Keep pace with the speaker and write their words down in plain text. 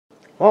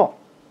Well,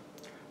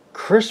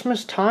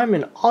 Christmas time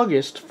in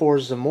August for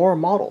Zamora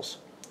models.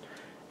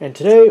 And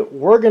today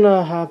we're going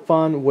to have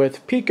fun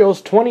with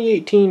Piko's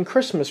 2018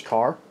 Christmas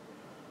car,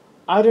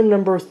 item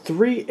number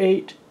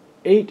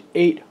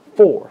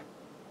 38884.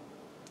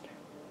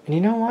 And you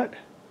know what?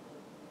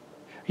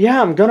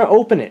 Yeah, I'm going to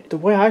open it. The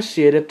way I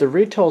see it, if the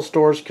retail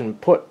stores can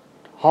put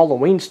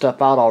Halloween stuff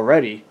out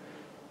already,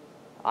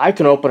 I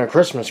can open a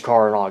Christmas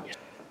car in August.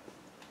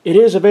 It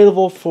is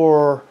available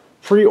for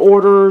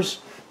pre-orders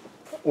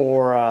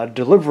or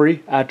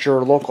delivery at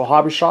your local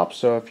hobby shop.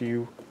 So if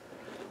you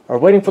are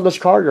waiting for this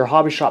car, your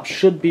hobby shop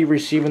should be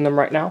receiving them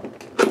right now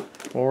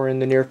or in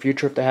the near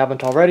future if they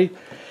haven't already.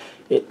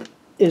 It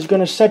is going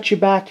to set you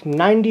back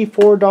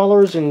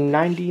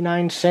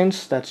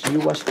 $94.99. That's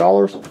US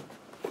dollars.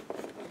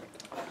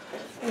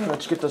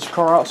 Let's get this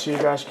car out so you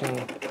guys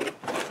can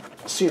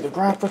see the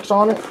graphics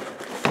on it.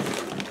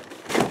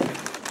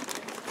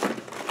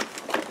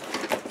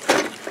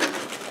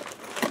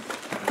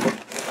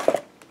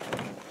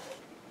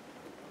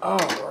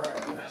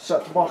 Alright,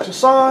 set the box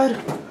aside.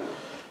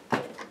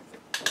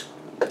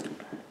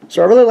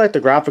 So I really like the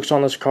graphics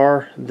on this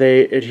car.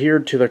 They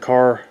adhered to the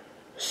car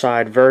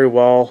side very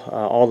well.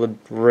 All the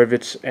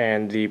rivets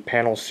and the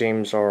panel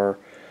seams are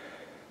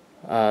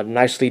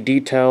nicely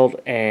detailed,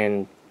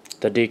 and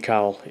the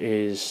decal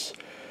is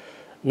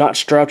not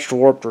stretched,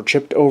 warped, or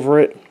chipped over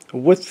it,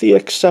 with the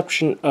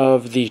exception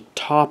of the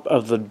top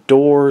of the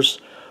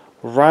doors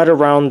right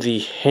around the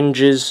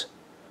hinges.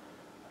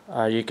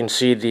 You can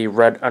see the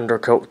red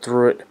undercoat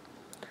through it.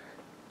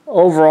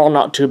 Overall,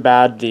 not too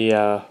bad.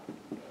 The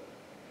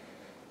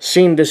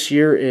scene this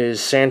year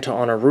is Santa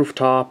on a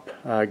rooftop,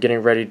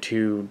 getting ready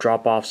to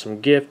drop off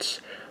some gifts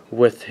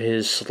with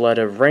his sled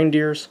of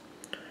reindeers.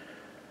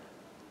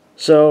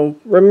 So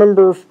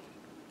remember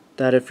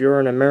that if you're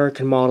an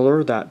American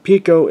modeler, that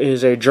Piko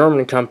is a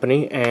German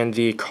company, and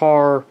the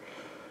car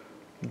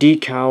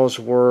decals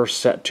were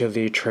set to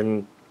the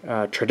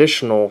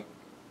traditional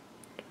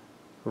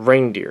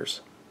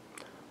reindeers.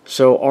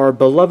 So our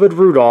beloved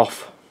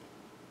Rudolph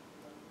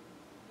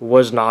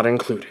was not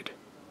included.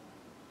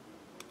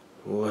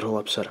 A little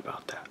upset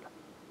about that.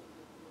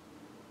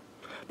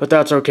 But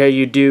that's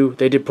okay,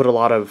 they did put a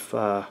lot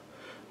of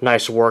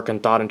nice work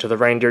and thought into the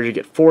reindeer. You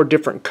get 4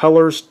 different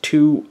colors,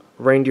 2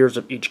 reindeers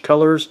of each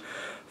colors,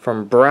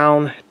 from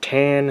brown,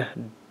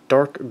 tan,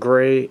 dark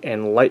gray,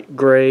 and light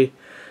gray.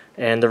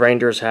 And the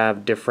reindeers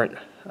have different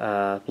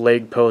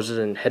leg poses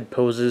and head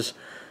poses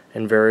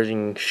and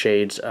varying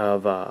shades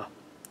of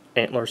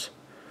antlers.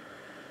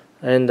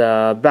 And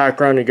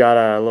background, you got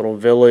a little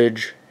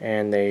village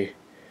and a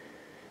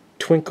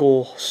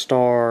twinkle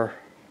star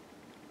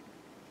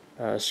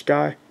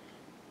sky.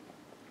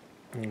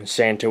 And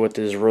Santa with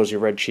his rosy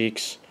red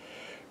cheeks.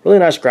 Really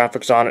nice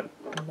graphics on it.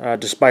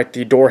 Despite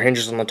the door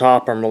hinges on the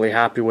top, I'm really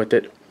happy with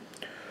it.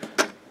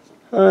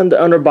 And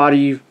the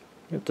underbody,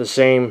 the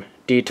same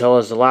detail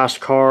as the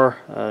last car.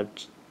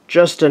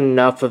 Just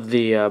enough of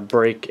the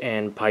brake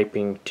and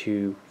piping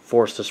to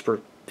force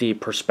the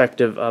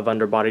perspective of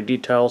underbody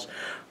details.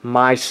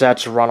 My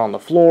sets run on the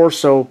floor,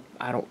 so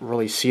I don't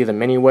really see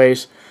them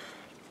anyways.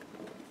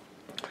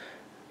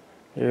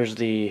 There's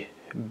the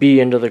B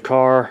end of the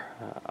car,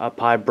 up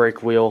high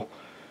brake wheel.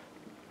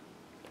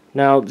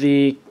 Now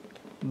the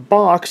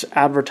box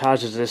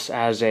advertises this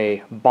as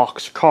a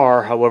box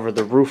car, however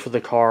the roof of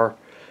the car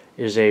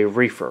is a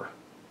reefer.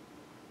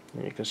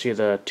 And you can see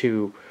the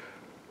 2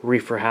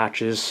 reefer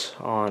hatches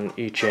on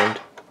each end.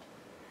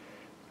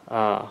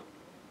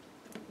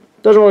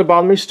 Doesn't really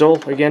bother me. Still,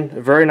 again,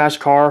 a very nice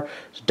car.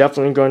 It's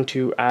definitely going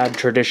to add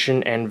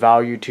tradition and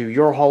value to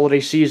your holiday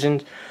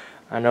season.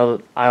 I know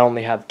that I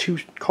only have 2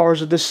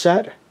 cars of this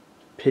set.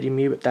 Pity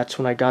me, but that's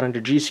when I got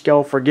into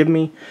G-Scale. Forgive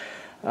me.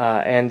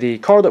 And the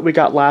car that we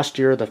got last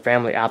year, the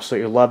family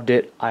absolutely loved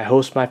it. I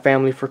host my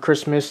family for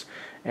Christmas,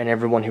 and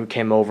everyone who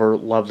came over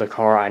loved the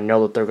car. I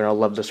know that they're going to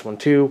love this one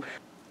too.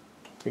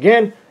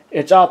 Again,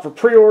 it's out for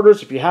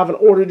pre-orders. If you haven't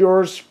ordered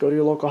yours, go to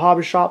your local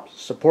hobby shop,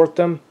 support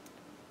them.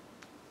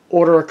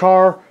 Order a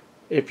car.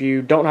 If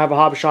you don't have a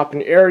hobby shop in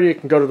the area, you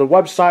can go to the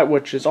website,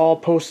 which is all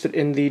posted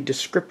in the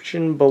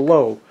description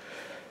below.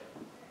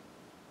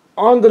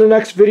 On to the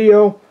next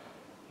video.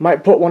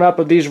 Might put one up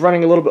of these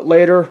running a little bit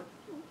later.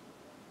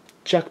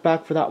 Check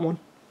back for that one.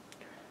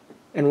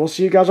 And we'll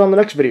see you guys on the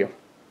next video.